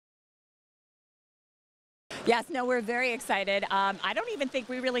Yes, no, we're very excited. I don't even think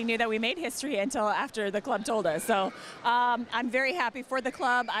we really knew that we made history until after the club told us. So I'm very happy for the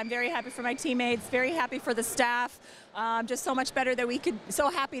club. I'm very happy for my teammates, very happy for the staff. Just so much better that so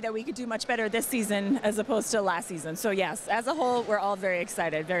happy that we could do much better this season as opposed to last season. So yes, as a whole, we're all very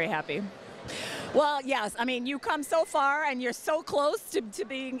excited, very happy. Well, yes, I mean, you come so far and you're so close to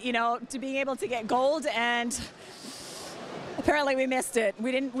being, to being able to get gold, and apparently we missed it.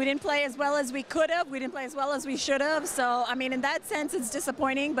 We didn't play as well as we could have. We didn't play as well as we should have. So, I mean, in that sense, it's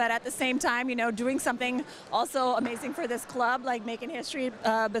disappointing. But at the same time, doing something also amazing for this club, like making history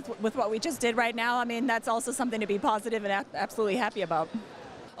with what we just did right now. I mean, that's also something to be positive and absolutely happy about.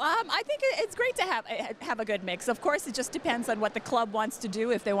 I think it's great to have a good mix. Of course, it just depends on what the club wants to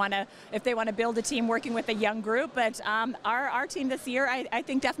do, if they want to build a team working with a young group. But our team this year, I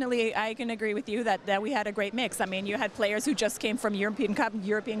think definitely I can agree with you that we had a great mix. I mean, you had players who just came from European Cup,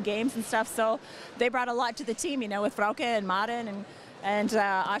 European games and stuff, so they brought a lot to the team. With Frauke and Maren and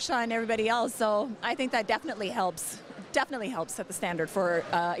Asha and everybody else. So I think that definitely helps. Definitely helps set the standard for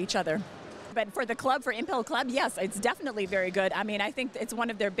each other. But for the club, for Impel Club, yes, it's definitely very good. I mean, I think it's one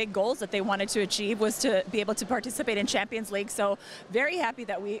of their big goals that they wanted to achieve was to be able to participate in Champions League. So very happy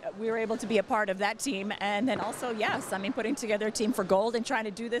that we were able to be a part of that team. And then also, yes, I mean, putting together a team for gold and trying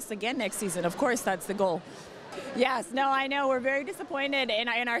to do this again next season. Of course, that's the goal. Yes, no, I know. We're very disappointed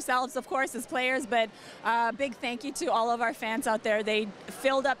in ourselves, of course, as players, but big thank you to all of our fans out there. They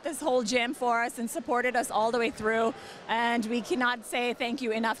filled up this whole gym for us and supported us all the way through, and we cannot say thank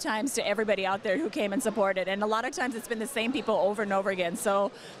you enough times to everybody out there who came and supported. And a lot of times it's been the same people over and over again, so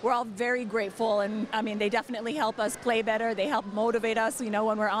we're all very grateful. And I mean, they definitely help us play better. They help motivate us, when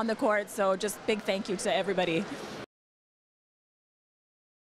we're on the court, so just big thank you to everybody.